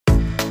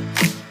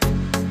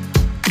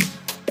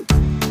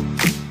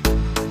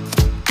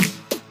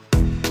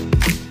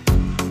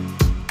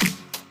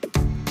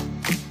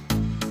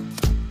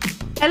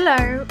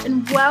Hello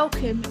and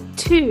welcome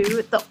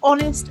to the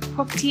Honest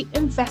Property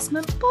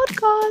Investment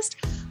Podcast.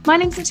 My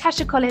name is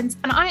Natasha Collins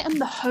and I am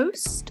the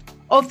host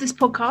of this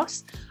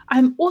podcast.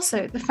 I'm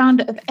also the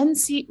founder of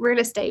NC Real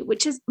Estate,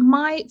 which is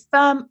my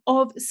firm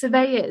of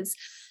surveyors.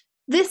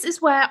 This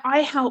is where I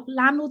help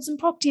landlords and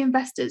property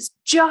investors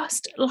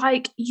just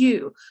like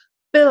you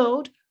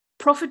build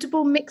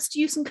profitable mixed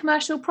use and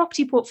commercial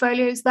property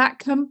portfolios that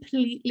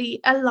completely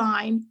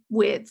align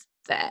with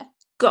their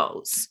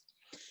goals.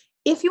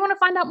 If you want to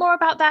find out more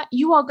about that,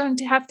 you are going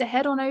to have to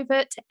head on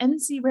over to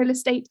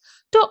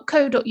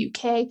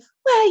ncrealestate.co.uk,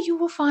 where you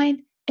will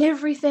find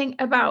everything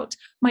about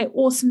my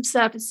awesome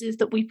services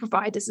that we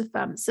provide as a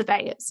firm of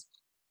surveyors.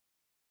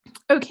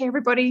 Okay,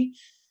 everybody,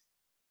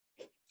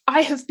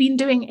 I have been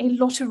doing a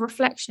lot of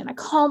reflection. I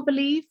can't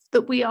believe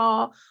that we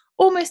are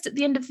almost at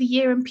the end of the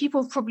year, and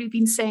people have probably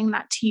been saying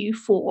that to you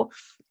for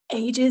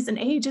ages and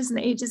ages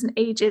and ages and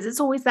ages. It's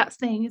always that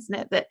thing, isn't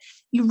it, that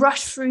you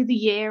rush through the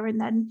year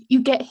and then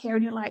you get here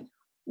and you're like,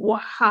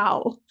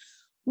 wow,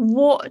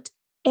 what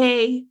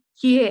a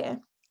year.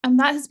 And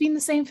that has been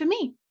the same for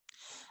me.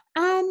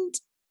 And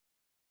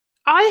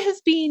I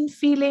have been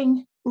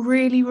feeling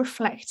really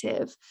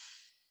reflective,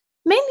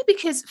 mainly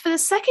because for the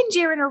second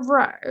year in a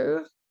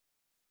row,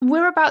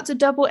 we're about to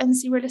double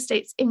NC Real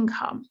Estate's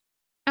income.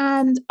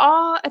 And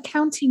our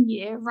accounting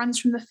year runs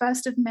from the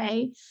 1st of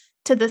May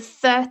to the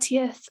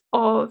 30th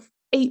of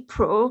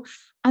April.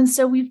 And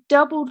so we've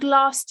doubled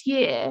last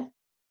year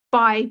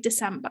by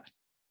December,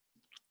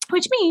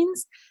 which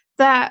means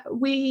that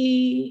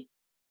we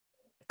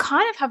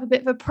kind of have a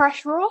bit of a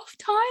pressure off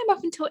time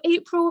up until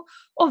April.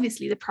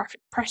 Obviously, the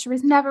pressure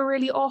is never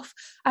really off,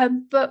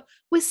 but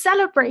we're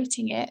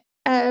celebrating it.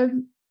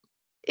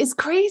 It's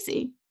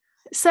crazy.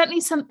 Certainly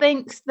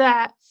something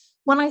that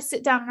when I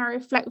sit down and I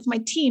reflect with my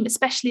team,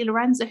 especially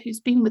Lorenza, who's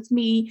been with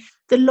me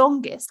the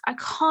longest, I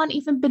can't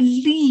even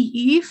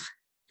believe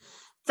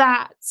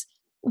that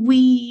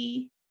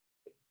we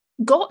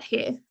got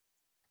here.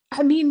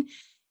 I mean,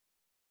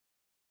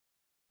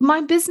 my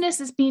business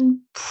has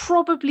been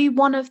probably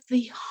one of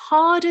the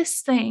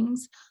hardest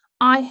things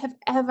I have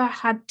ever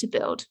had to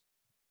build.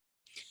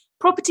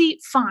 Property,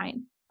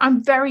 fine.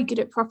 I'm very good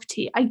at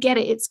property. I get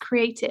it. It's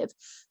creative.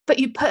 But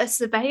you put a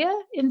surveyor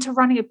into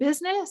running a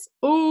business?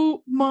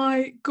 Oh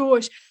my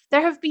gosh.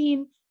 There have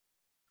been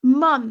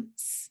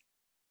months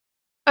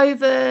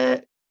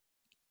over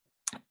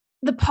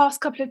the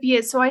past couple of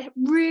years. So I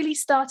really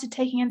started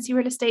taking NC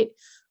Real Estate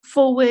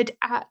forward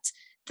at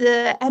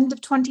the end of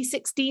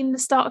 2016, the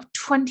start of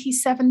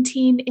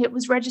 2017. It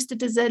was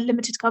registered as a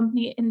limited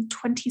company in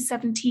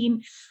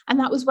 2017. And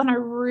that was when I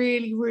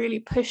really, really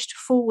pushed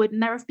forward.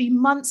 And there have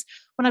been months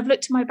when I've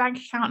looked at my bank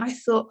account and I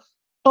thought,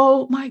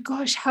 oh my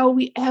gosh, how are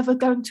we ever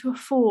going to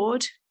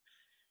afford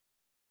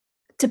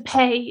to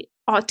pay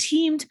our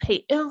team, to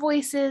pay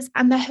invoices?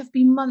 And there have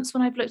been months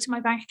when I've looked at my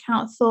bank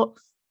account and thought,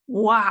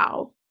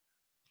 wow,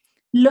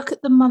 look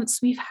at the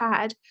months we've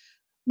had.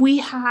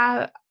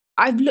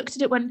 I've looked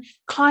at it when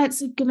clients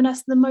have given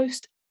us the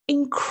most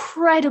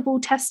incredible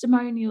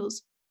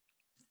testimonials.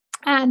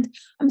 And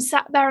I'm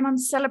sat there and I'm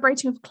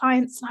celebrating with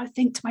clients and I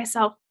think to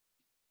myself,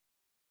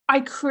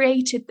 I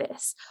created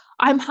this.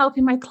 I'm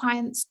helping my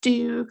clients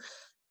do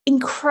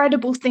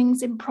incredible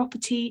things in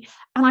property,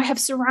 and I have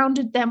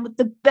surrounded them with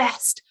the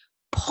best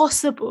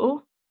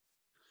possible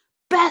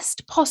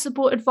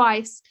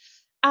advice.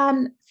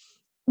 And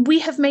we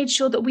have made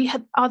sure that we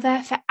are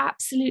there for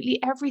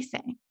absolutely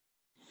everything.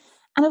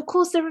 And of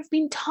course, there have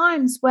been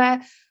times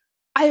where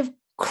I have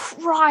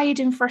cried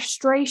in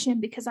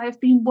frustration because I've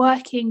been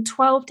working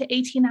 12 to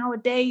 18-hour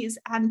days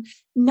and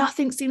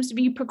nothing seems to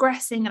be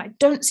progressing and I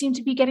don't seem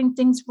to be getting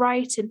things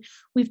right. And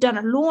we've done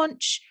a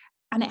launch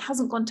and it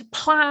hasn't gone to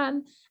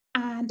plan.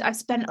 And I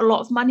spent a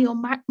lot of money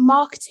on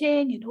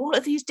marketing and all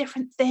of these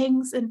different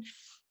things. And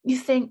you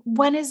think,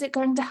 when is it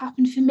going to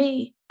happen for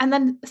me? And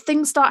then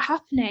things start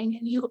happening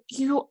and you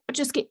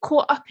just get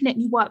caught up in it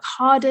and you work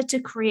harder to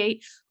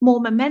create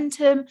more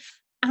momentum.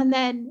 And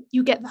then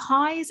you get the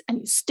highs and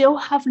you still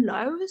have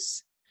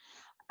lows.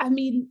 I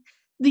mean,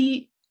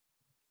 the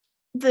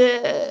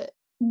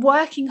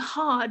working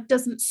hard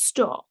doesn't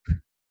stop.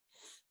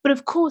 But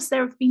of course,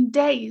 there have been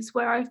days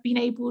where I've been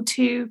able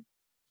to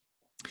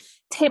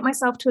take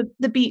myself to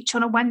the beach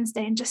on a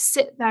Wednesday and just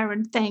sit there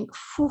and think,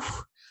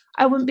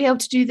 I wouldn't be able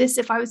to do this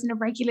if I was in a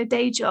regular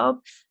day job.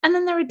 And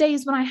then there are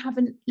days when I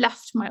haven't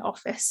left my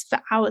office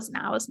for hours and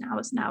hours and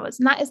hours and hours.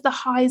 And that is the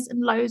highs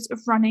and lows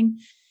of running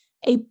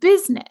a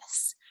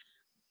business.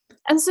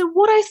 And so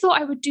what I thought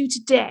I would do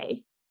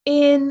today,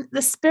 in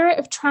the spirit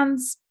of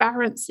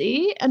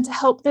transparency and to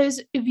help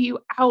those of you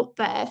out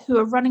there who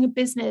are running a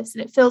business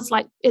and it feels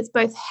like it's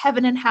both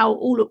heaven and hell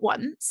all at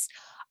once,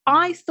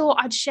 I thought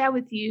I'd share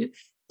with you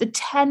the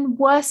 10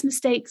 worst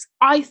mistakes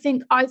I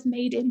think I've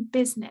made in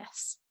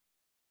business.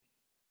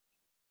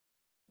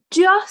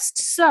 Just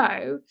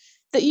so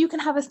that you can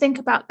have a think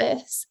about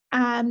this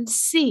and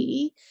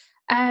see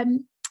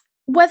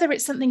whether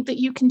it's something that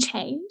you can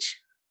change.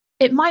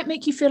 It might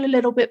make you feel a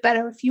little bit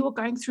better if you are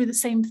going through the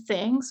same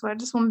thing. So I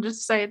just wanted to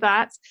say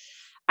that.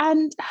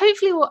 And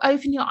hopefully, it will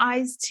open your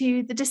eyes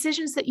to the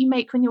decisions that you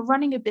make when you're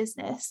running a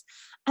business.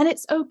 And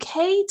it's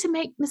okay to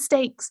make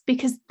mistakes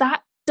because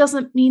that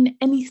doesn't mean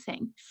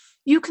anything.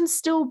 You can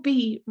still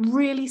be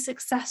really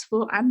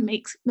successful and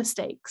make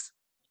mistakes.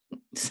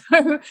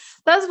 So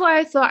that's why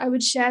I thought I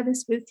would share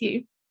this with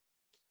you.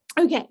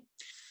 Okay,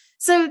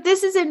 so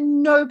this is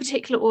in no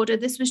particular order.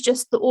 This was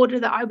just the order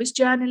that I was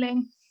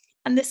journaling,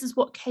 and this is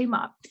what came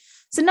up.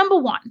 So, number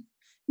one,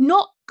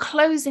 not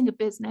closing a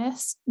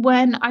business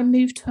when I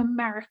moved to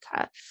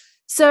America.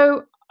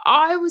 So,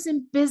 I was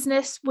in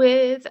business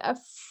with a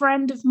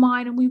friend of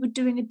mine, and we were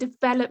doing a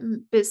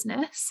development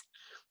business,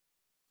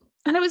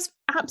 and it was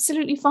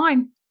absolutely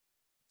fine.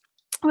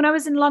 When I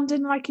was in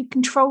London, I could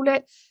control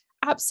it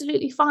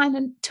absolutely fine.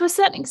 And to a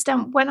certain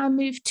extent, when I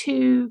moved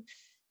to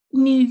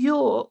New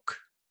York,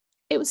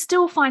 it was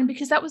still fine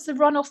because that was the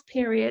runoff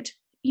period.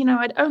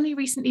 I'd only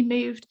recently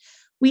moved.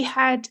 We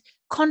had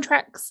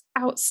contracts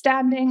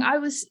outstanding.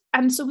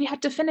 And so we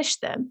had to finish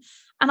them.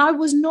 And I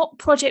was not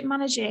project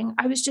managing.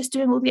 I was just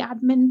doing all the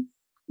admin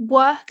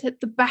work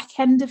at the back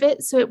end of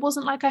it. So it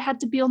wasn't like I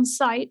had to be on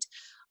site.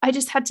 I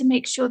just had to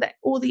make sure that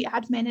all the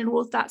admin and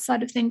all of that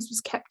side of things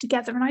was kept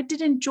together. And I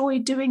did enjoy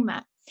doing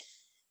that.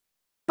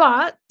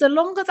 But the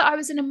longer that I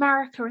was in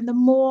America and the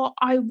more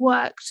I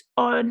worked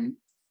on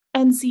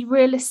NC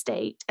real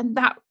estate, and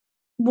that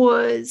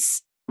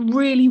was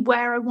really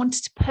where I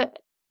wanted to put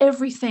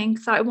everything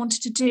that I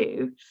wanted to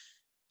do,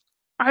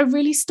 I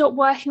really stopped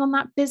working on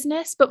that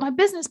business. But my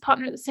business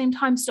partner at the same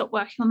time stopped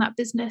working on that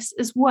business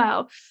as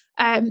well.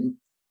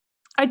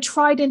 I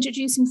tried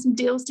introducing some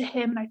deals to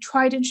him and I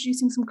tried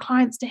introducing some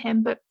clients to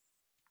him, but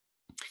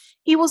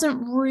he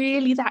wasn't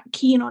really that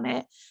keen on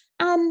it.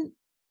 And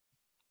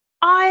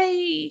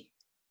I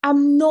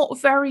am not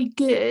very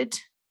good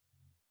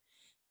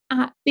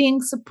at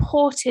being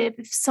supportive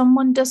if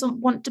someone doesn't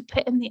want to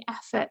put in the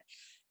effort.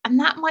 And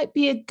that might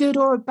be a good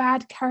or a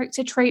bad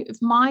character trait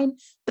of mine,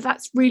 but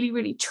that's really,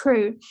 really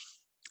true.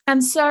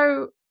 And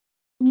so,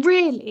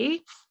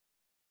 really,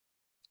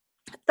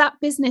 that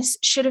business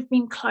should have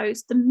been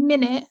closed the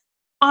minute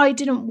I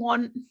didn't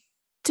want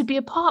to be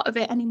a part of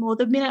it anymore,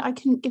 the minute I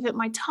couldn't give it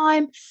my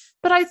time.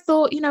 But I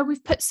thought,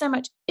 we've put so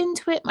much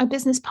into it. My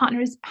business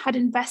partner had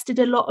invested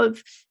a lot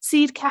of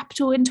seed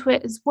capital into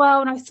it as well.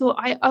 And I thought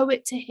I owe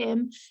it to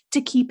him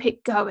to keep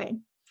it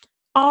going.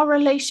 Our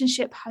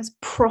relationship has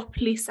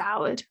properly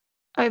soured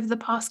over the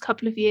past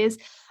couple of years.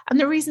 And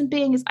the reason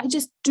being is I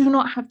just do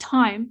not have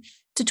time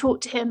to talk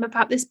to him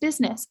about this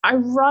business. I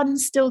run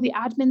still the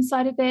admin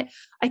side of it.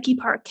 I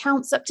keep our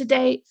accounts up to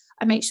date.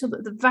 I make sure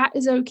that the VAT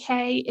is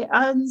okay. It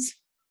earns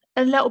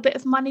a little bit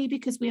of money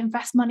because we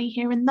invest money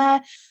here and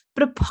there.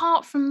 But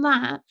apart from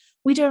that,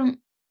 we don't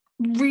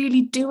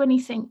really do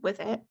anything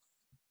with it.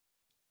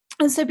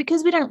 And so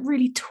because we don't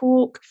really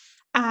talk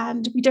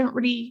and we don't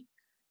really,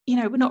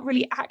 we're not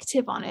really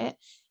active on it,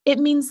 it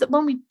means that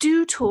when we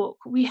do talk,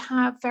 we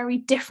have very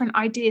different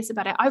ideas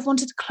about it. I've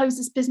wanted to close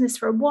this business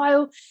for a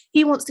while.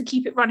 He wants to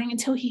keep it running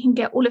until he can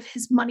get all of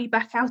his money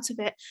back out of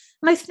it.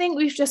 And I think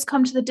we've just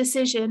come to the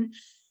decision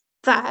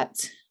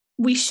that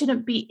we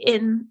shouldn't be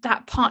in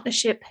that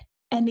partnership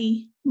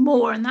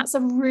anymore. And that's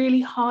a really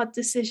hard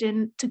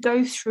decision to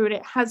go through. And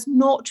it has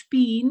not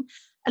been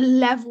a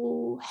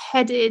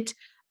level-headed,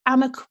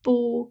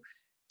 amicable,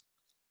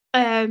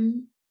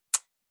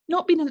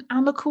 not been an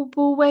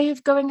amicable way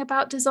of going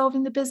about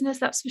dissolving the business,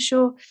 that's for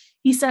sure.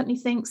 He certainly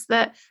thinks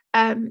that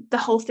the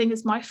whole thing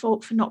is my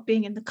fault for not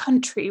being in the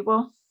country.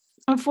 Well,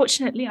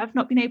 unfortunately, I've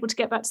not been able to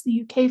get back to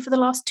the UK for the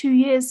last 2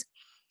 years.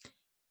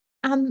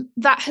 And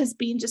that has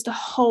been just a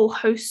whole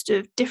host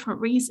of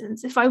different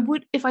reasons. If I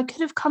could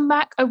have come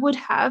back, I would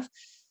have.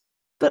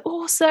 But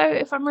also,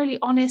 if I'm really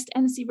honest,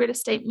 NC Real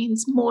Estate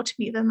means more to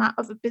me than that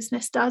other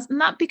business does.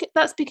 And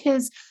that's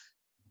because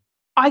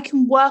I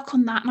can work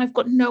on that and I've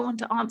got no one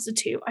to answer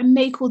to. I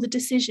make all the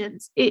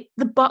decisions.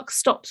 The buck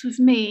stops with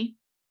me.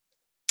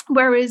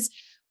 Whereas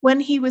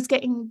when he was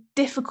getting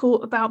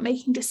difficult about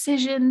making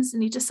decisions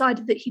and he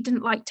decided that he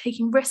didn't like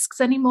taking risks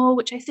anymore,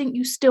 which I think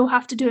you still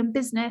have to do in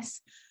business,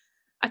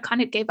 I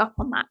kind of gave up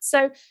on that.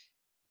 So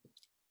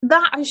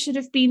that I should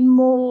have been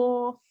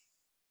more,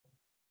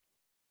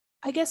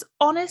 I guess,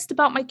 honest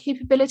about my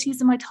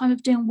capabilities and my time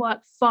of doing work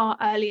far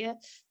earlier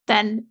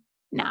than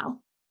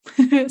now.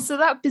 So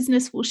that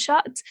business will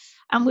shut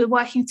and we're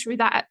working through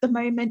that at the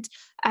moment.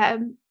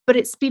 But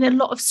it's been a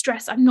lot of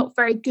stress. I'm not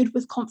very good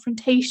with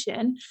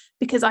confrontation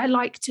because I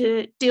like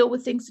to deal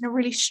with things in a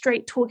really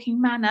straight talking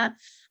manner.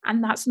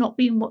 And that's not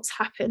been what's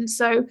happened.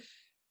 So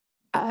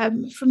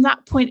from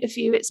that point of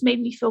view, it's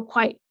made me feel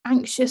quite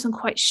anxious and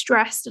quite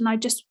stressed. And I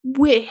just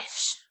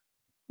wish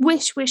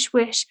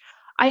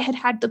I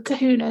had the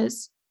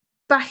kahunas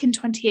back in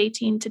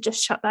 2018 to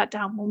just shut that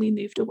down when we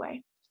moved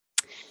away.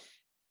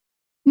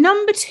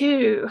 Number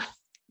 2,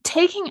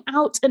 taking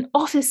out an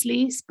office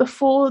lease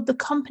before the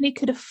company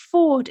could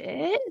afford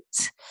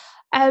it.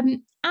 At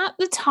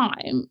the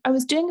time, I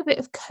was doing a bit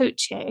of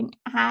coaching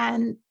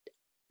and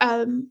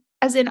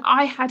as in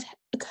I had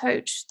a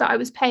coach that I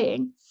was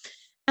paying.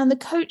 And the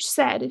coach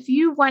said, if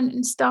you went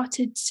and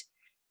started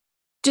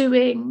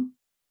doing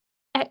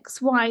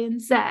X, Y,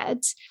 and Z,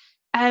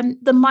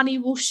 the money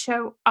will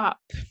show up.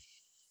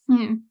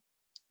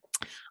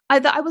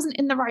 Either I wasn't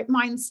in the right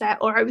mindset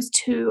or I was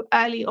too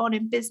early on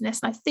in business.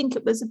 And I think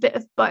it was a bit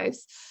of both.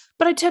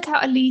 But I took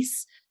out a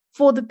lease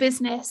for the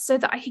business so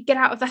that I could get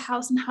out of the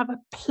house and have a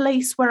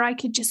place where I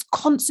could just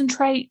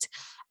concentrate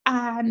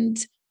and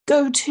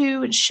go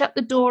to and shut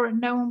the door,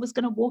 and no one was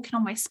going to walk in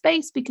on my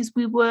space, because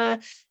we were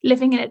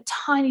living in a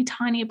tiny,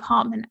 tiny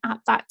apartment at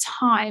that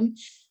time.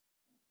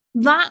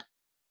 That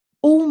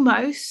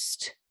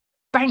almost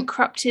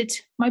bankrupted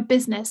my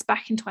business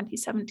back in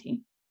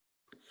 2017.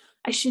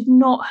 I should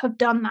not have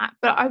done that,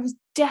 but I was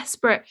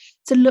desperate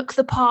to look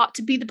the part,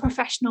 to be the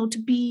professional, to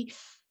be,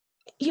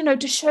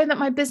 to show that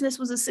my business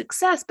was a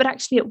success, but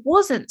actually it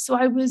wasn't. So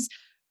I was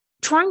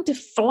trying to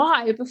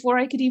fly before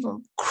I could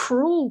even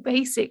crawl,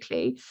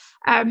 basically.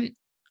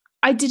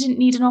 I didn't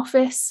need an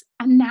office,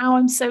 and now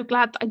I'm so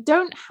glad that I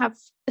don't have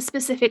a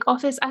specific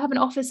office. I have an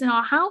office in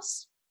our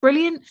house.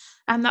 Brilliant.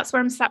 And that's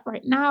where I'm sat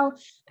right now.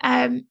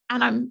 And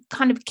I'm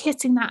kind of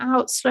kitting that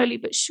out slowly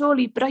but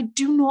surely, but I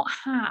do not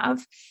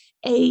have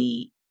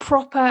a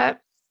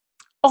proper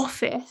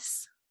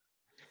office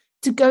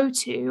to go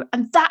to.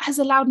 And that has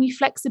allowed me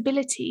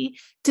flexibility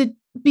to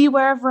be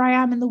wherever I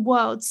am in the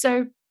world.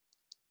 So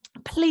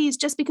please,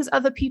 just because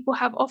other people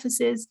have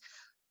offices,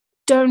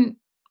 don't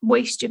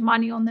waste your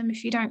money on them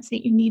if you don't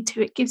think you need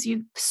to. It gives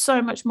you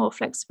so much more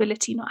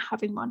flexibility not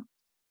having one.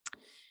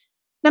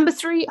 Number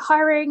 3,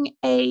 hiring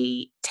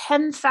a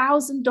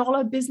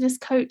 $10,000 business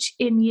coach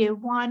in year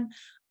 1.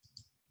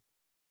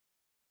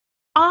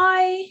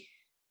 I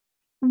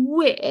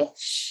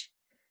wish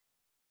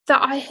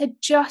that I had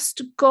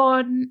just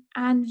gone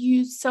and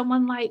used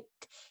someone like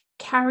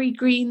Carrie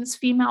Green's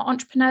Female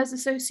Entrepreneurs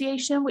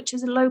Association, which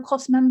is a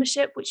low-cost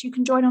membership, which you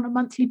can join on a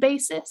monthly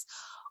basis,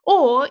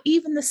 or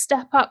even the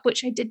Step Up,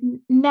 which I did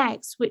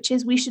next, which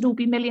is We Should All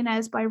Be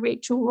Millionaires by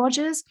Rachel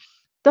Rodgers.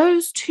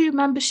 Those 2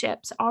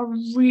 memberships are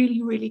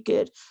really, really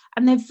good,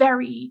 and they're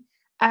very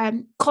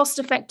cost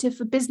effective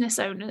for business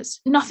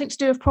owners. Nothing to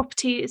do with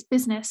property, it's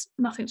business,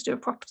 nothing to do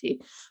with property.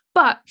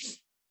 But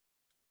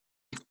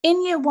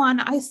in year 1,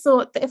 I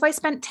thought that if I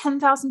spent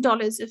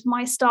 $10,000 of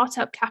my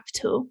startup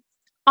capital,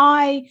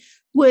 I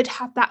would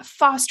have that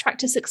fast track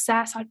to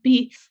success. I'd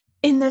be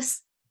in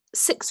this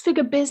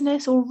 6-figure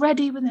business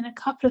already within a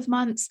couple of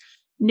months.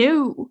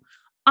 No,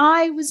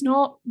 I was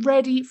not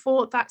ready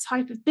for that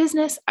type of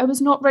business. I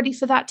was not ready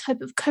for that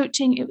type of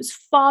coaching. It was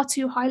far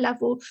too high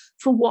level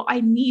for what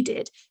I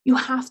needed. You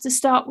have to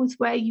start with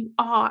where you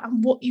are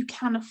and what you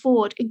can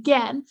afford.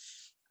 Again,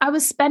 I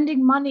was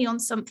spending money on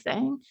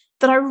something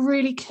that I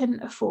really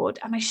couldn't afford,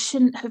 and I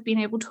shouldn't have been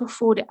able to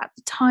afford it at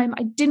the time.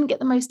 I didn't get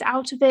the most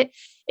out of it.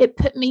 It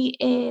put me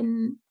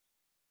in,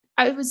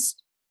 I was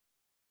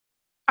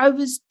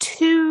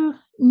too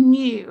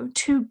new,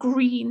 too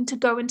green to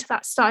go into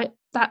that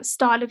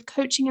style of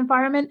coaching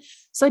environment.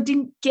 So I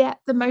didn't get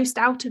the most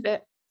out of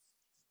it.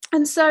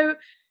 And so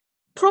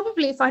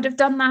probably if I'd have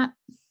done that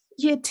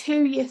year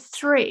 2, year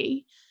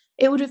 3,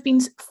 it would have been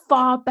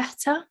far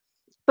better.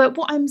 But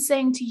what I'm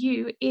saying to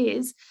you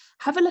is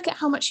have a look at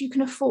how much you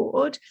can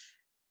afford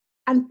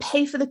and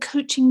pay for the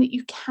coaching that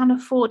you can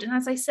afford. And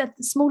as I said,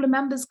 the smaller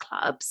members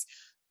clubs,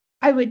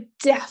 I would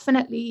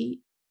definitely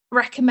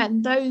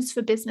recommend those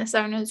for business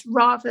owners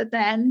rather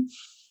than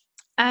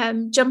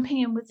jumping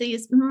in with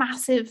these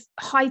massive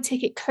high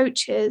ticket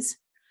coaches,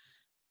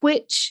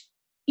 which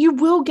you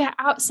will get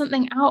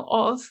something out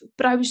of,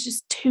 but I was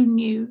just too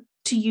new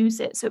to use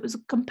it. So it was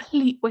a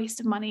complete waste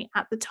of money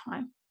at the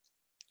time.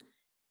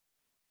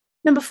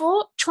 Number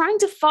 4, trying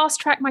to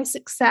fast track my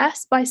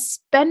success by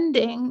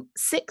spending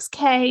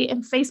 $6,000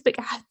 in Facebook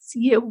ads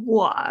year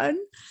 1.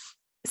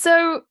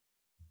 So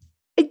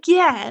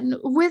again,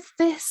 with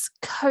this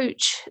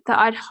coach that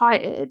I'd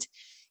hired,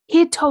 he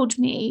had told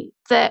me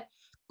that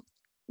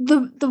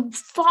the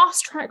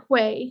fast track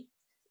way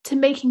to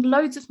making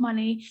loads of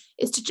money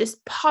is to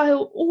just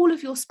pile all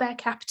of your spare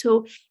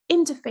capital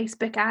into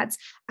Facebook ads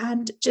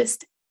and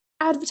just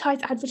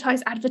advertise.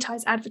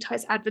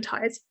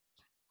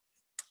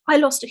 I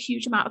lost a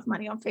huge amount of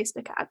money on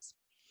Facebook ads.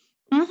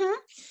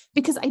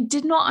 Because I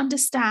did not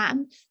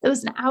understand there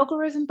was an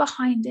algorithm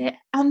behind it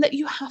and that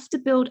you have to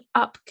build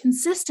up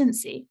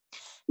consistency.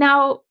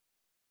 Now,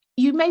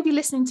 you may be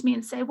listening to me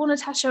and say, well,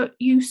 Natasha,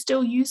 you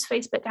still use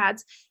Facebook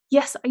ads.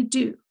 Yes, I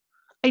do.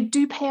 I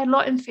do pay a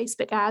lot in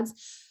Facebook ads,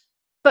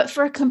 but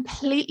for a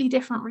completely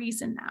different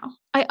reason now.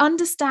 I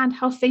understand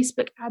how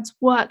Facebook ads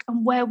work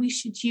and where we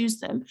should use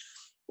them.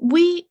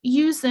 We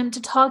use them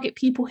to target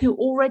people who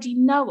already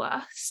know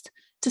us,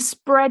 to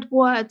spread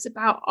words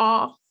about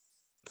our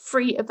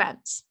free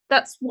events.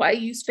 That's what I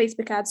use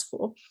Facebook ads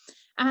for.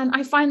 And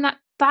I find that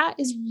that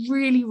is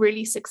really,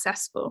 really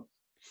successful.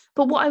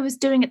 But what I was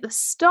doing at the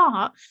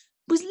start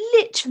was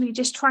literally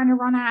just trying to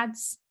run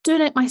ads,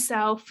 doing it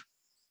myself,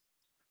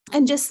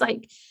 and just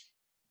like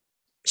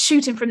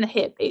shooting from the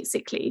hip,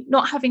 basically,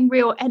 not having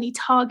any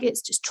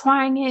targets, just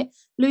trying it,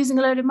 losing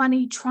a load of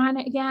money, trying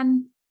it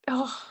again.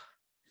 Oh,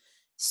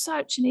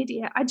 such an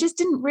idiot. I just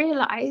didn't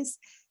realize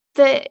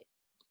that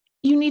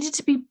you needed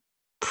to be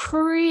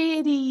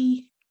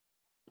pretty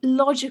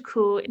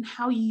logical in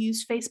how you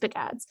use Facebook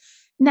ads.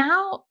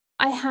 Now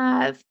I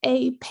have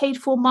a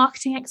paid for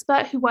marketing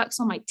expert who works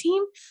on my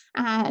team.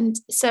 And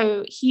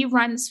so he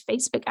runs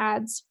Facebook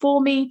ads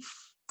for me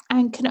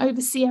and can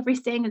oversee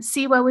everything and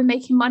see where we're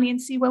making money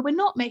and see where we're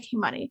not making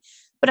money.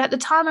 But at the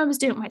time I was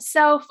doing it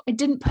myself, I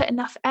didn't put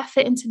enough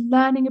effort into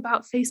learning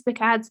about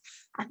Facebook ads,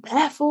 and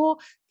therefore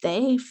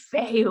they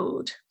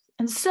failed.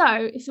 And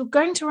so, if you're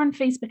going to run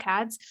Facebook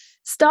ads,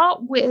 start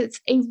with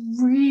a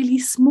really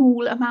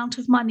small amount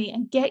of money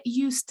and get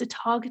used to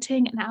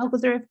targeting and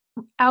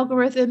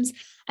algorithms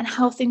and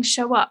how things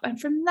show up.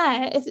 And from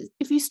there,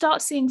 if you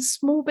start seeing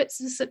small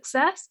bits of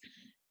success,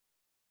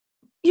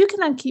 you can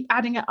then keep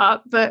adding it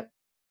up. But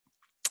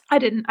I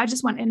didn't. I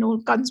just went in all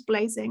guns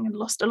blazing and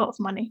lost a lot of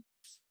money.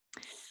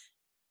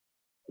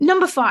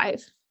 Number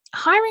 5,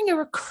 hiring a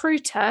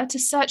recruiter to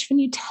search for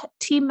new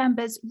team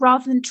members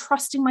rather than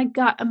trusting my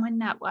gut and my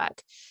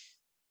network.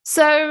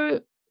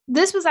 So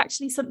this was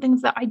actually something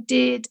that I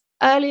did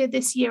earlier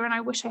this year, and I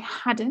wish I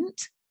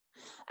hadn't.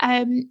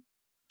 I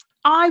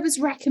was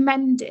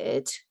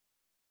recommended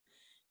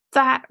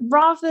that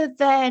rather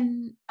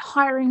than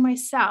hiring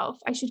myself,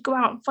 I should go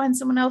out and find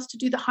someone else to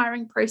do the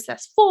hiring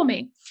process for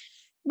me,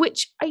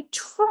 which I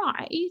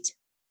tried,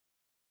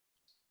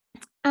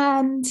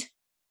 and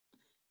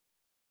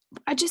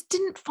I just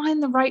didn't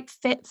find the right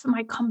fit for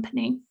my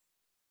company.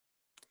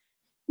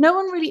 No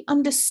one really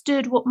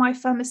understood what my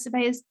firm of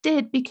surveyors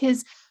did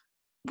because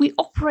we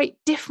operate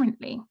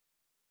differently.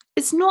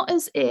 It's not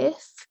as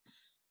if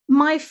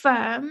my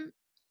firm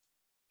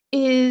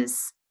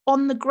is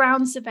on the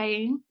ground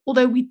surveying,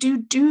 although we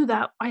do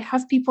that. I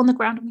have people on the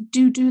ground and we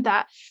do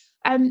that.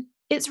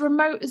 It's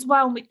remote as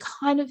well, and we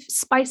kind of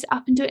spice it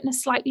up and do it in a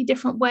slightly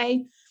different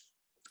way.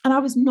 And I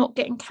was not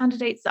getting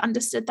candidates that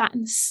understood that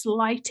in the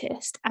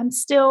slightest. And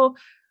still,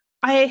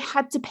 I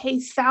had to pay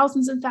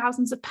thousands and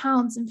thousands of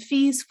pounds in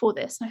fees for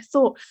this. And I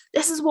thought,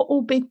 this is what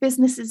all big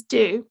businesses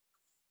do.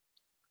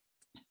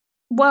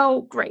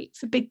 Well, great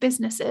for big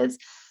businesses.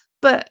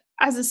 But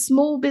as a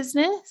small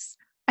business,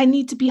 I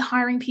need to be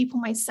hiring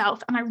people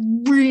myself. And I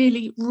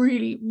really,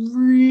 really,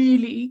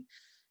 really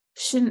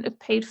shouldn't have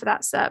paid for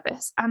that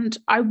service. And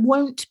I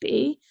won't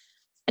be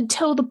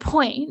until the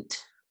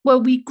point where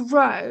we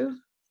grow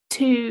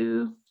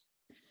to,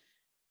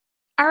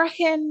 I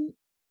reckon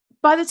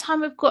by the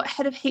time I've got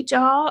head of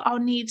HR, I'll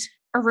need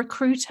a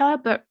recruiter.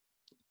 But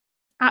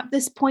at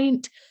this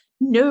point,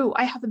 no,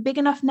 I have a big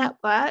enough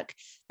network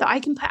that I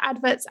can put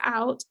adverts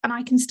out and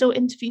I can still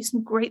interview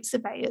some great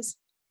surveyors.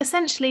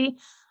 Essentially,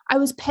 I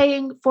was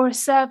paying for a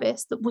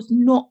service that was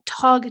not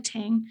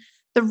targeting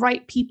the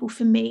right people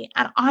for me.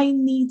 And I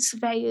need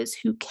surveyors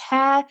who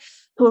care,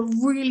 who are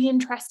really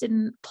interested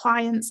in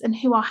clients, and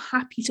who are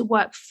happy to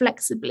work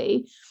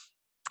flexibly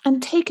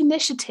and take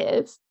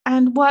initiative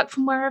and work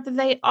from wherever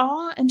they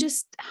are and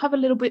just have a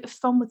little bit of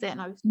fun with it.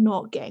 And I was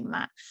not getting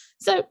that.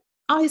 So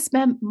I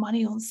spent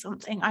money on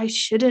something I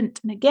shouldn't.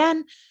 And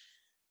again,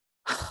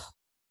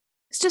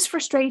 it's just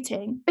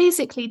frustrating.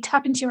 Basically,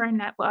 tap into your own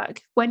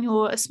network when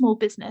you're a small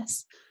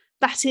business.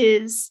 That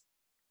is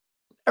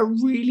a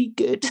really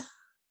good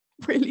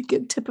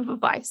tip of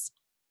advice.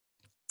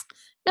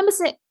 Number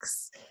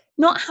 6,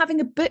 not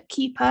having a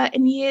bookkeeper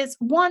in years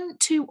 1,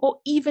 2, or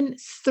even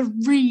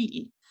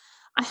 3.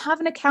 I have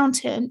an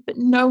accountant, but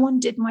no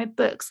one did my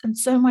books. And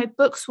so my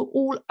books were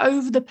all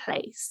over the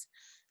place.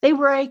 They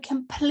were a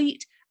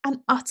complete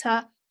and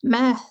utter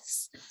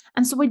mess.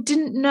 And so I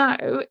didn't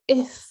know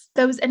if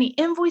there was any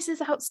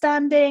invoices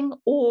outstanding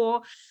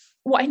or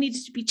what I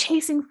needed to be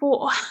chasing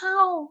for or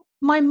how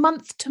my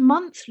month to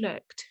month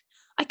looked.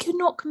 I could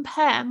not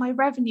compare my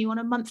revenue on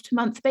a month to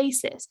month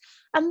basis.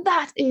 And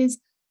that is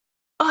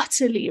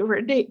utterly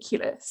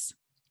ridiculous.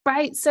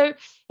 Right? So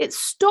it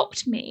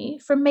stopped me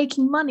from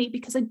making money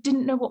because I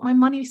didn't know what my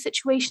money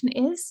situation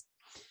is.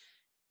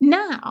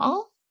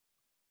 Now,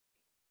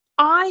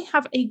 I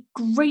have a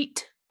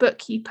great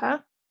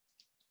bookkeeper,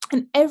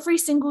 and every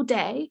single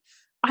day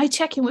I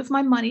check in with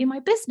my money and my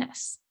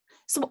business.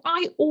 So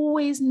I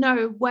always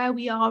know where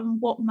we are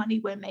and what money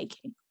we're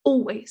making,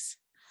 always.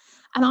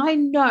 And I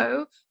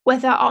know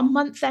whether our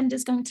month end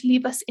is going to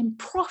leave us in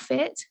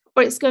profit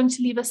or it's going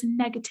to leave us in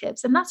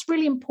negatives. And that's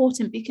really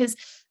important because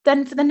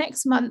then for the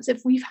next month,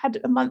 if we've had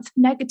a month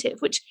negative,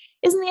 which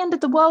isn't the end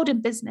of the world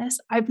in business,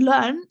 I've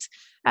learned,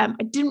 I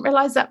didn't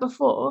realize that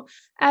before,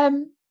 I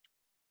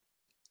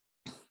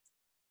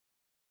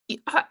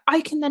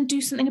can then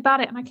do something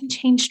about it and I can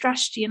change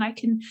strategy and I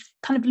can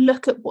kind of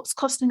look at what's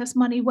costing us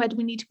money, where do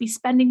we need to be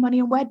spending money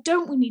and where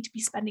don't we need to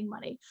be spending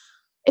money.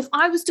 If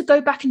I was to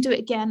go back and do it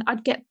again,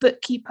 I'd get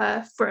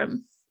bookkeeper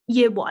from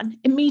year 1,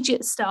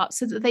 immediate start,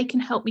 so that they can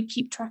help me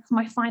keep track of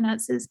my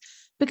finances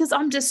because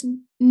I'm just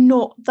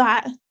not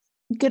that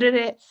good at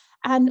it.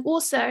 And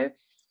also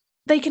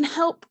they can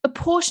help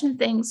apportion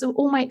things of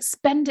all my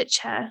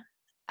expenditure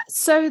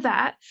so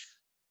that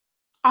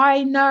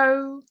I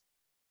know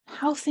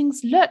how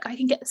things look. I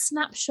can get a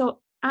snapshot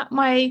at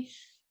my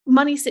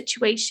money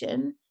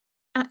situation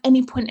at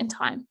any point in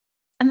time.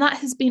 And that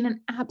has been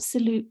an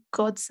absolute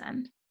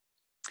godsend.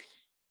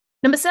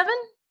 Number 7,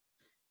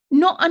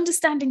 not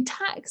understanding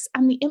tax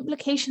and the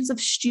implications of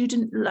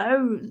student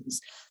loans.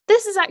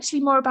 This is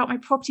actually more about my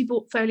property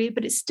portfolio,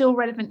 but it's still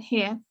relevant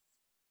here.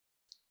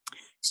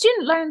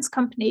 Student loans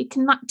company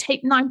can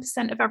take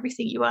 9% of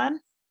everything you earn,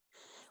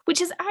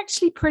 which is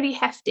actually pretty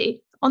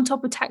hefty on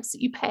top of tax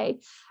that you pay.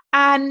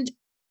 And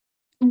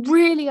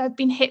really, I've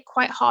been hit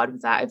quite hard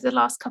with that over the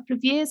last couple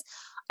of years.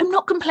 I'm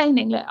not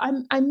complaining. Look,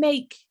 I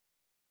make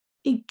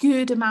a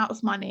good amount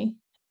of money.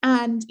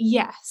 And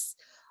yes,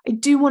 I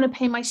do want to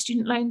pay my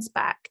student loans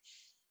back,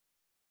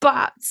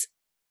 but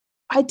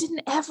I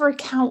didn't ever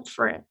account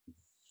for it.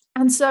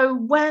 And so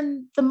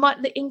when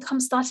the income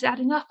started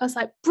adding up, I was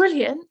like,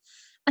 brilliant.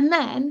 And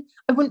then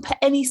I wouldn't put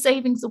any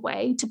savings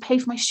away to pay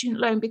for my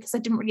student loan because I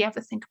didn't really ever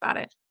think about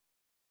it.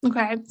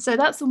 Okay, so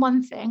that's the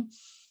one thing.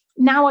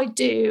 Now I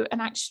do,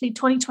 and actually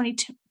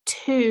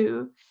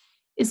 2022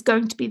 is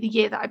going to be the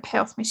year that I pay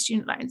off my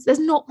student loans. There's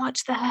not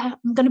much there.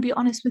 I'm going to be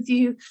honest with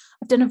you.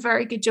 I've done a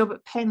very good job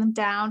at paying them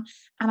down,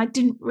 and I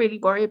didn't really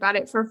worry about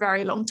it for a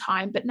very long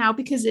time. But now,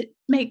 because it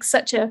makes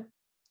such a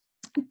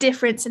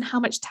difference in how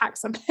much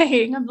tax I'm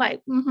paying, I'm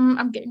like,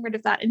 I'm getting rid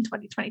of that in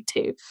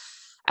 2022.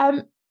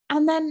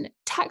 And then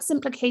tax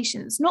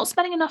implications, not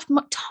spending enough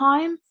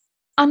time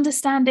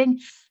understanding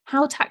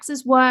how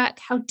taxes work,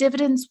 how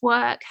dividends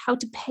work, how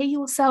to pay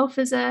yourself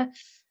as a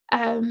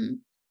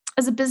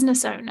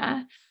business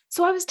owner.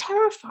 So I was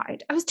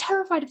terrified. I was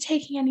terrified of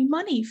taking any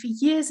money for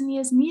years and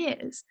years and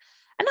years.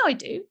 And now I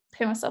do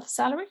pay myself a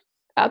salary,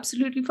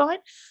 absolutely fine.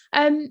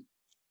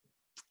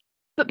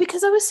 But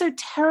because I was so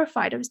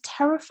terrified, I was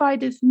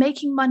terrified of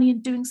making money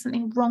and doing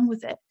something wrong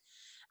with it.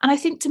 And I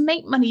think to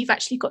make money, you've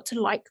actually got to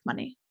like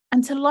money.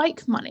 And to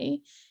like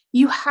money,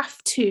 you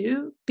have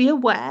to be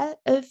aware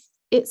of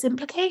its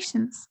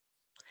implications,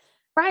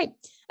 right?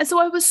 And so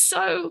I was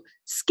so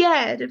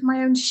scared of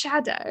my own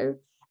shadow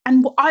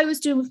and what I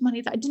was doing with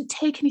money that I didn't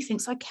take anything.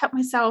 So I kept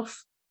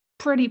myself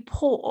pretty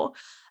poor.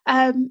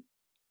 And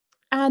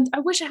I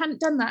wish I hadn't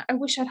done that. I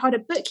wish I'd hired a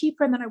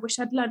bookkeeper, and then I wish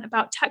I'd learned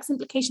about tax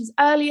implications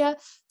earlier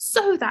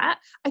so that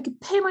I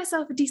could pay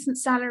myself a decent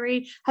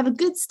salary, have a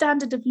good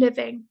standard of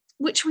living,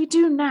 which we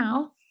do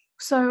now.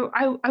 So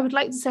I would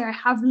like to say I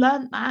have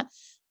learned that.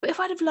 But if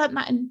I'd have learned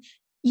that in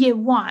year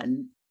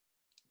 1,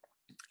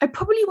 I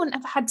probably wouldn't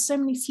have had so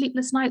many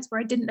sleepless nights where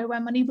I didn't know where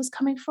money was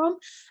coming from.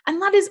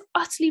 And that is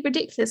utterly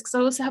ridiculous because I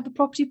also have a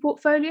property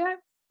portfolio.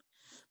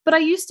 But I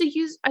used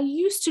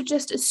to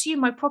just assume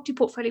my property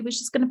portfolio was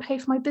just going to pay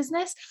for my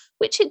business,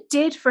 which it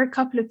did for a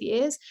couple of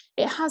years.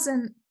 It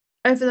hasn't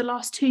over the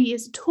last 2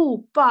 years at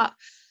all. But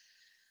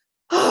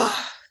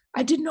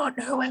I did not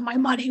know where my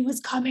money was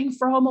coming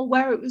from or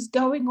where it was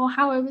going or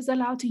how I was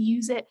allowed to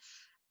use it.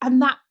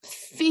 And that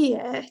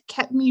fear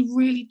kept me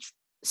really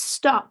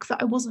stuck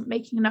that I wasn't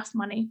making enough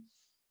money.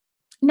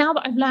 Now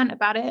that I've learned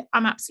about it,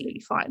 I'm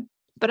absolutely fine.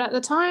 But at the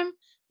time,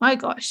 my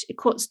gosh, it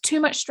caused too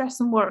much stress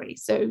and worry.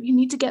 So you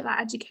need to get that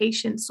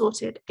education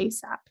sorted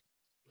ASAP.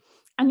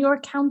 And your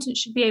accountant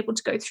should be able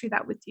to go through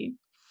that with you.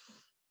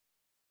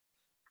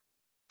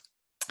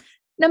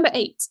 Number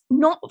 8,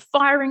 not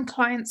firing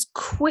clients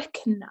quick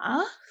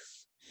enough,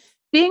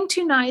 being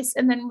too nice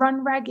and then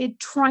run ragged,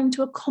 trying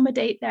to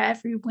accommodate their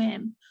every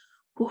whim.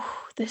 Ooh,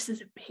 this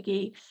is a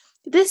biggie.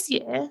 This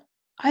year,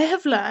 I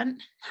have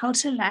learned how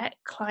to let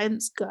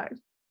clients go,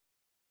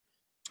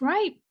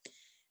 right?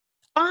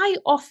 I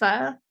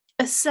offer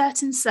a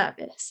certain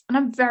service and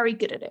I'm very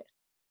good at it.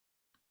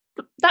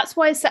 That's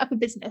why I set up a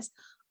business.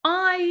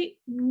 I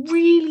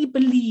really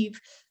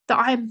believe that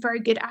I am a very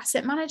good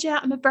asset manager.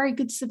 I'm a very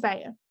good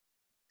surveyor.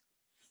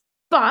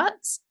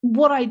 But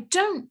what I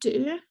don't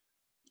do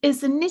is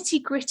the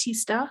nitty-gritty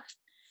stuff,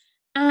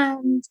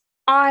 and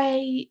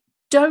I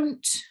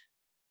don't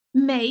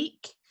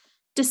make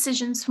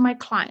decisions for my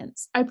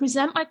clients. I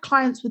present my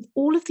clients with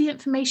all of the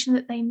information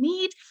that they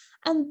need,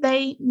 and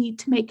they need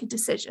to make a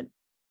decision,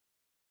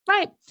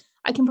 right?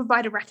 I can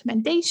provide a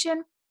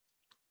recommendation,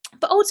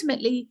 but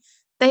ultimately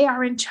they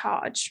are in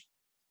charge.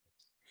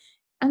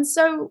 And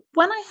so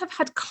when I have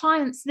had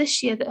clients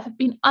this year that have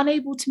been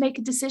unable to make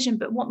a decision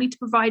but want me to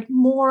provide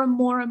more and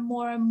more and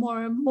more and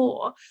more and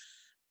more,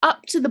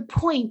 up to the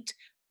point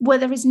where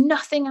there is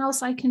nothing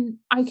else I can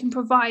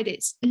provide,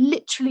 it's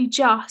literally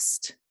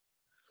just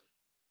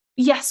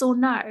yes or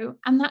no,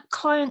 and that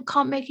client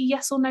can't make a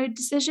yes or no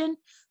decision,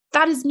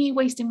 that is me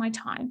wasting my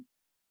time.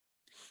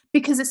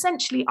 Because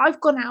essentially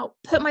I've gone out,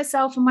 put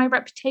myself and my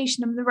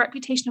reputation and the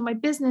reputation of my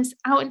business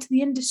out into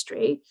the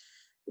industry,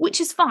 which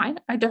is fine.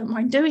 I don't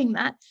mind doing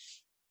that.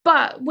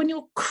 But when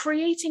you're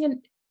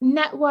creating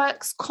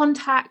networks,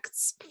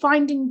 contacts,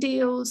 finding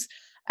deals,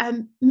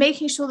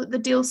 making sure that the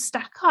deals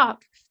stack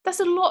up,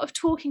 that's a lot of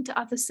talking to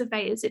other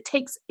surveyors. It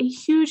takes a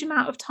huge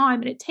amount of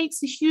time, and it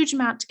takes a huge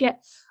amount to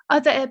get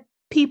other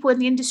people in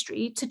the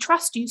industry to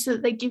trust you so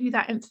that they give you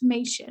that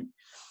information.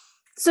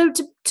 So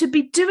to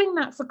be doing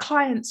that for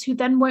clients who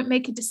then won't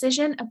make a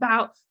decision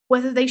about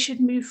whether they should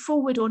move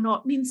forward or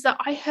not means that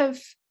I have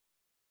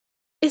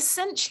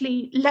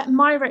essentially let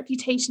my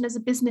reputation as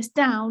a business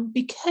down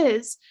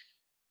because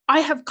I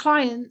have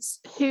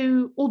clients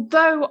who,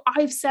 although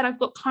I've said I've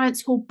got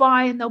clients who'll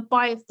buy and they'll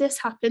buy if this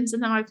happens,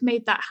 and then I've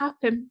made that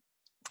happen,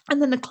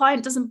 and then the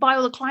client doesn't buy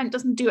or the client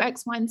doesn't do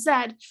X, Y, and Z,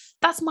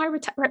 that's my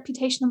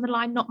reputation on the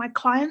line, not my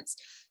clients.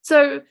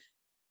 So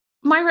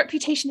my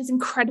reputation is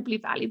incredibly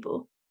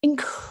valuable,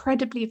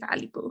 incredibly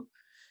valuable.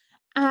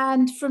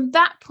 And from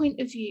that point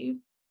of view,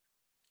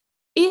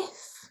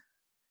 if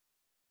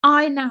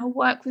I now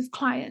work with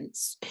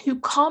clients who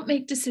can't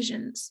make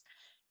decisions,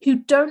 who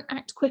don't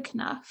act quick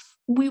enough,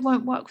 we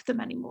won't work with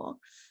them anymore.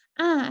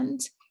 And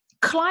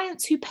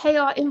clients who pay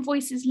our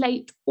invoices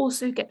late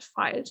also get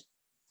fired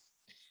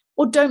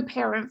or don't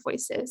pay our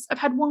invoices. I've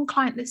had one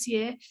client this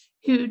year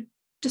who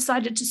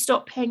decided to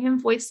stop paying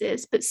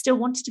invoices but still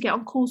wanted to get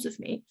on calls with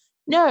me.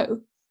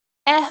 No,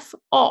 F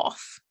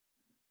off.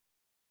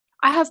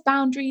 I have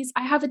boundaries.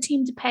 I have a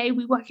team to pay.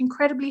 We work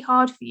incredibly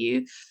hard for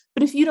you.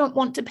 But if you don't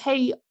want to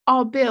pay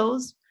our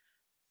bills,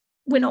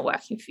 we're not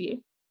working for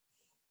you.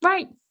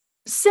 Right?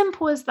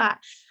 Simple as that.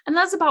 And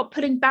that's about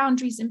putting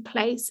boundaries in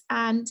place.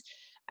 And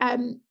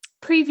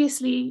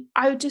previously,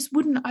 I'd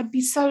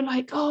be so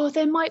like, oh,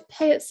 they might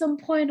pay at some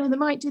point or they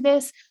might do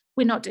this.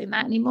 We're not doing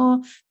that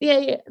anymore.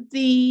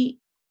 The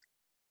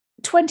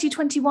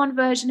 2021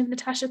 version of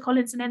Natasha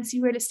Collins and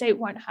NC Real Estate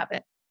won't have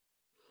it.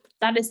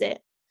 That is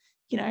it.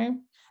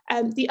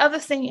 The other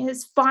thing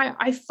is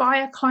I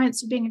fire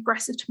clients for being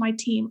aggressive to my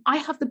team. I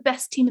have the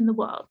best team in the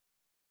world.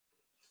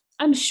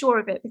 I'm sure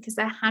of it because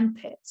they're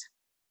handpicked.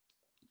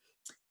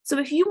 So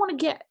if you want to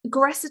get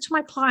aggressive to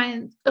my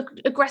client,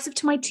 aggressive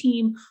to my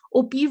team,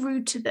 or be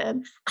rude to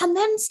them, and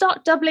then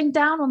start doubling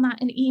down on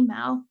that in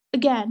email,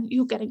 again,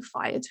 you're getting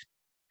fired.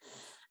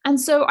 And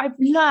so I've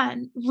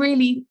learned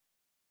really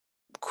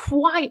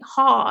quite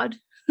hard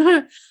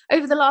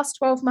over the last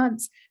 12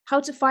 months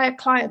how to fire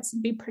clients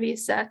and be pretty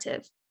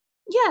assertive.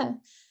 Yeah,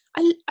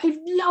 I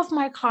love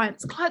my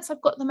clients. Clients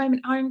I've got at the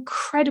moment are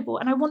incredible,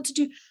 and I want to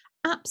do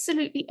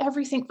absolutely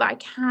everything that I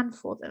can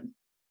for them.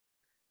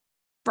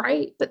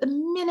 Right? But the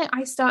minute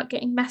I start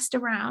getting messed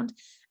around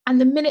and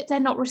the minute they're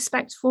not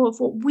respectful of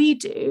what we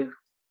do,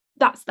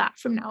 that's that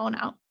from now on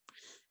out.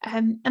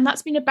 And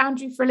that's been a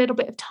boundary for a little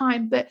bit of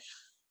time. But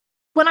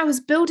when I was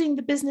building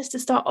the business to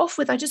start off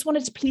with, I just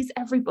wanted to please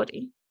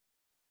everybody.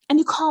 And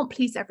you can't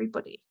please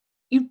everybody.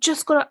 You've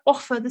just got to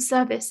offer the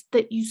service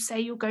that you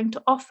say you're going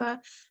to offer.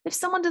 If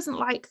someone doesn't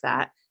like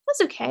that,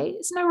 that's okay.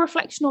 It's no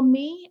reflection on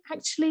me.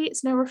 Actually,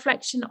 it's no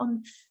reflection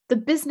on the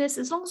business.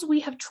 As long as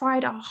we have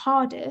tried our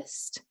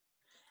hardest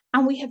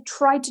and we have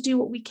tried to do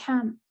what we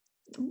can,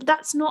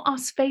 that's not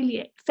us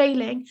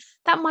failing.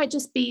 That might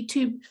just be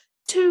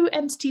two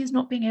entities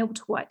not being able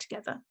to work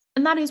together.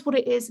 And that is what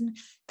it is. And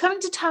coming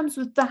to terms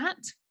with that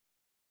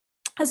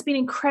has been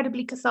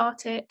incredibly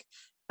cathartic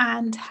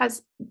and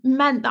has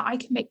meant that I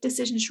can make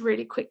decisions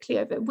really quickly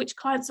over which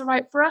clients are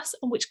right for us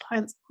and which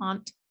clients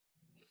aren't.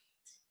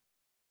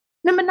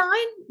 Number 9,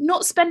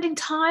 not spending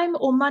time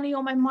or money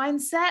on my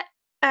mindset.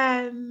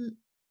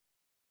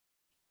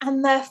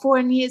 And therefore,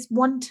 in years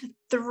 1 to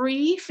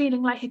 3,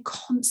 feeling like a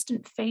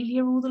constant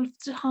failure all the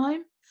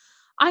time.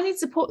 I need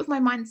support with my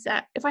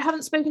mindset. If I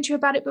haven't spoken to you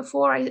about it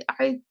before,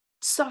 I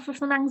suffer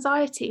from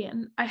anxiety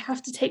and I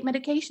have to take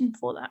medication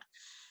for that.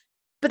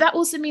 But that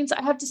also means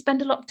that I have to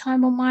spend a lot of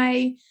time on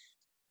my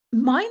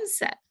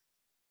mindset,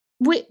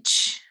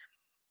 which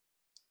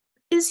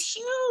is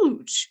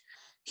huge.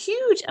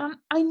 And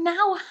I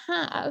now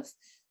have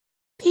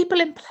people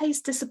in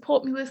place to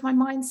support me with my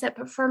mindset,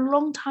 but for a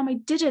long time I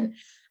didn't.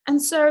 And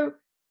so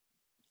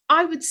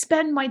I would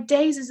spend my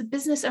days as a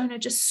business owner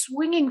just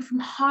swinging from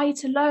high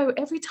to low.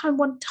 Every time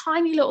one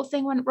tiny little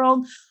thing went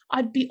wrong,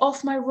 I'd be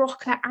off my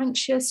rocker,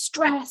 anxious,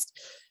 stressed.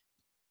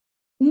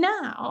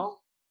 Now,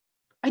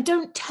 I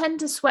don't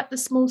tend to sweat the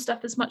small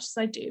stuff as much as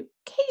I do.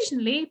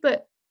 Occasionally,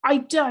 but I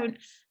don't.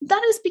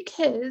 That is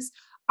because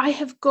I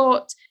have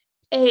got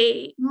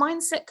a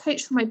mindset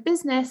coach for my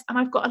business and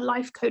I've got a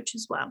life coach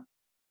as well.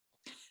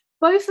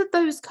 Both of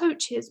those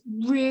coaches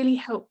really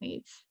help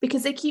me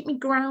because they keep me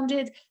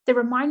grounded. They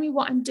remind me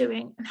what I'm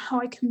doing and how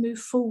I can move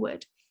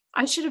forward.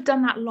 I should have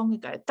done that long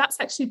ago. That's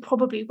actually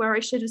probably where I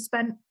should have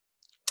spent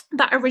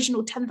that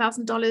original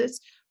 $10,000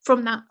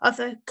 from that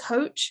other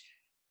coach,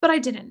 but I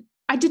didn't.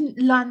 I didn't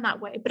learn that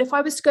way. But if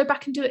I was to go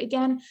back and do it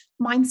again,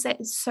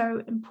 mindset is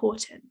so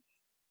important.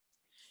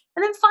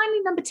 And then finally,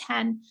 number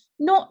 10,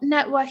 not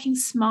networking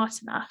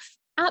smart enough.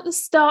 At the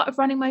start of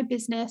running my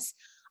business,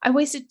 I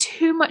wasted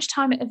too much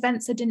time at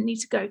events I didn't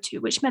need to go to,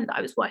 which meant that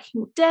I was working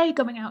all day,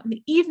 going out in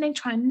the evening,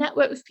 trying to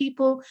network with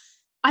people.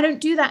 I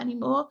don't do that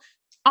anymore.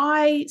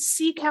 I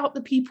seek out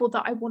the people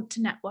that I want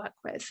to network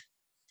with.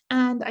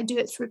 And I do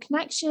it through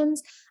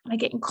connections, and I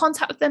get in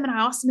contact with them and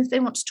I ask them if they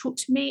want to talk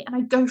to me, and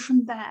I go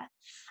from there.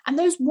 And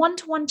those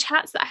one-to-one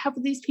chats that I have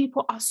with these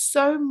people are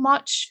so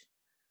much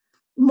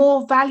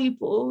more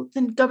valuable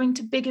than going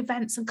to big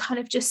events and kind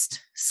of just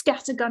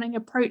scattergunning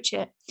approach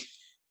it.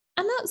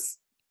 And that's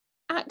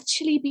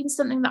actually been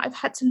something that I've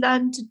had to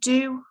learn to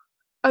do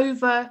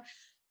over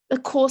the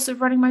course of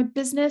running my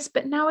business.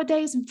 But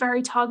nowadays I'm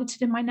very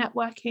targeted in my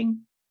networking.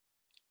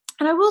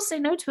 And I will say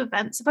no to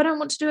events. If I don't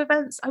want to do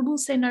events, I will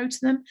say no to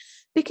them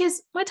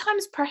because my time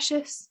is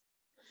precious.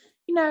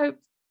 You know,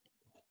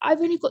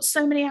 I've only got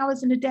so many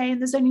hours in a day and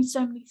there's only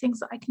so many things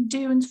that I can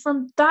do. And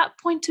from that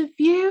point of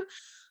view,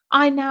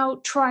 I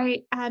now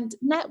try and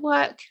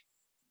network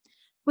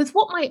with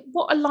what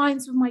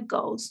aligns with my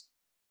goals,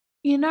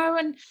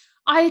 and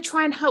I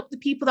try and help the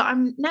people that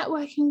I'm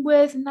networking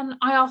with, and then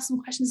I ask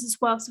them questions as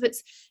well. So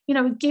it's,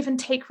 a give and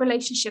take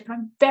relationship. And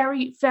I'm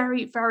very,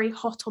 very, very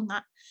hot on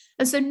that.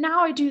 And so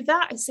now I do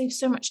that. I save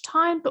so much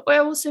time, but I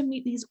also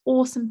meet these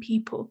awesome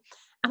people.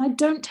 And I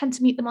don't tend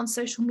to meet them on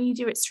social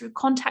media. It's through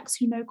contacts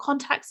who know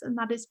contacts, and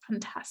that is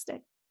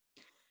fantastic.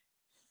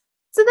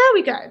 So there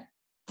we go.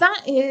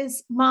 That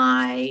is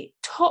my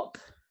top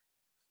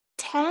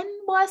 10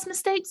 worst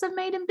mistakes I've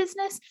made in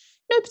business.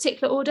 No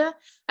particular order.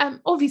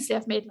 Obviously,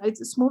 I've made loads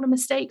of smaller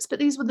mistakes, but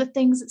these were the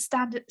things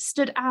that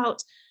stood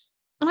out.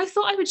 And I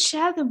thought I would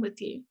share them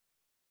with you.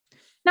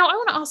 Now, I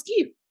want to ask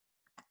you,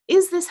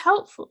 is this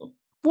helpful?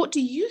 What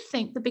do you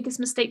think the biggest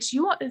mistakes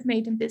you have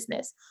made in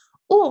business?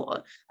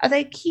 Or are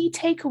there key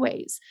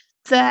takeaways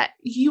that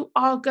you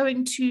are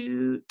going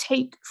to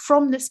take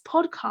from this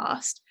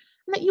podcast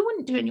and that you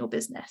wouldn't do in your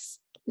business?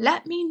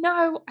 Let me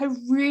know. I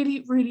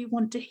really, really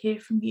want to hear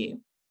from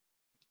you.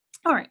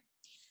 All right,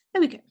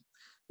 there we go.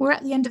 We're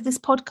at the end of this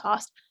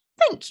podcast.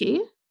 Thank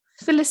you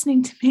for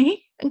listening to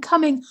me and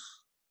coming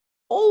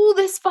all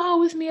this far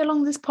with me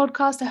along this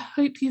podcast. I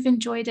hope you've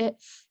enjoyed it.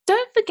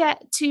 Don't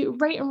forget to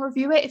rate and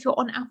review it if you're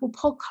on Apple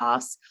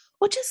Podcasts,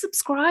 or just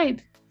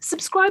subscribe.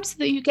 Subscribe so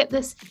that you get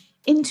this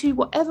into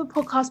whatever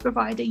podcast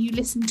provider you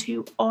listen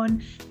to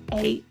on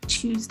a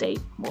Tuesday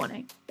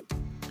morning.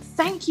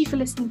 Thank you for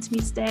listening to me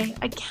today.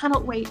 I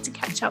cannot wait to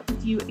catch up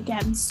with you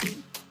again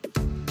soon.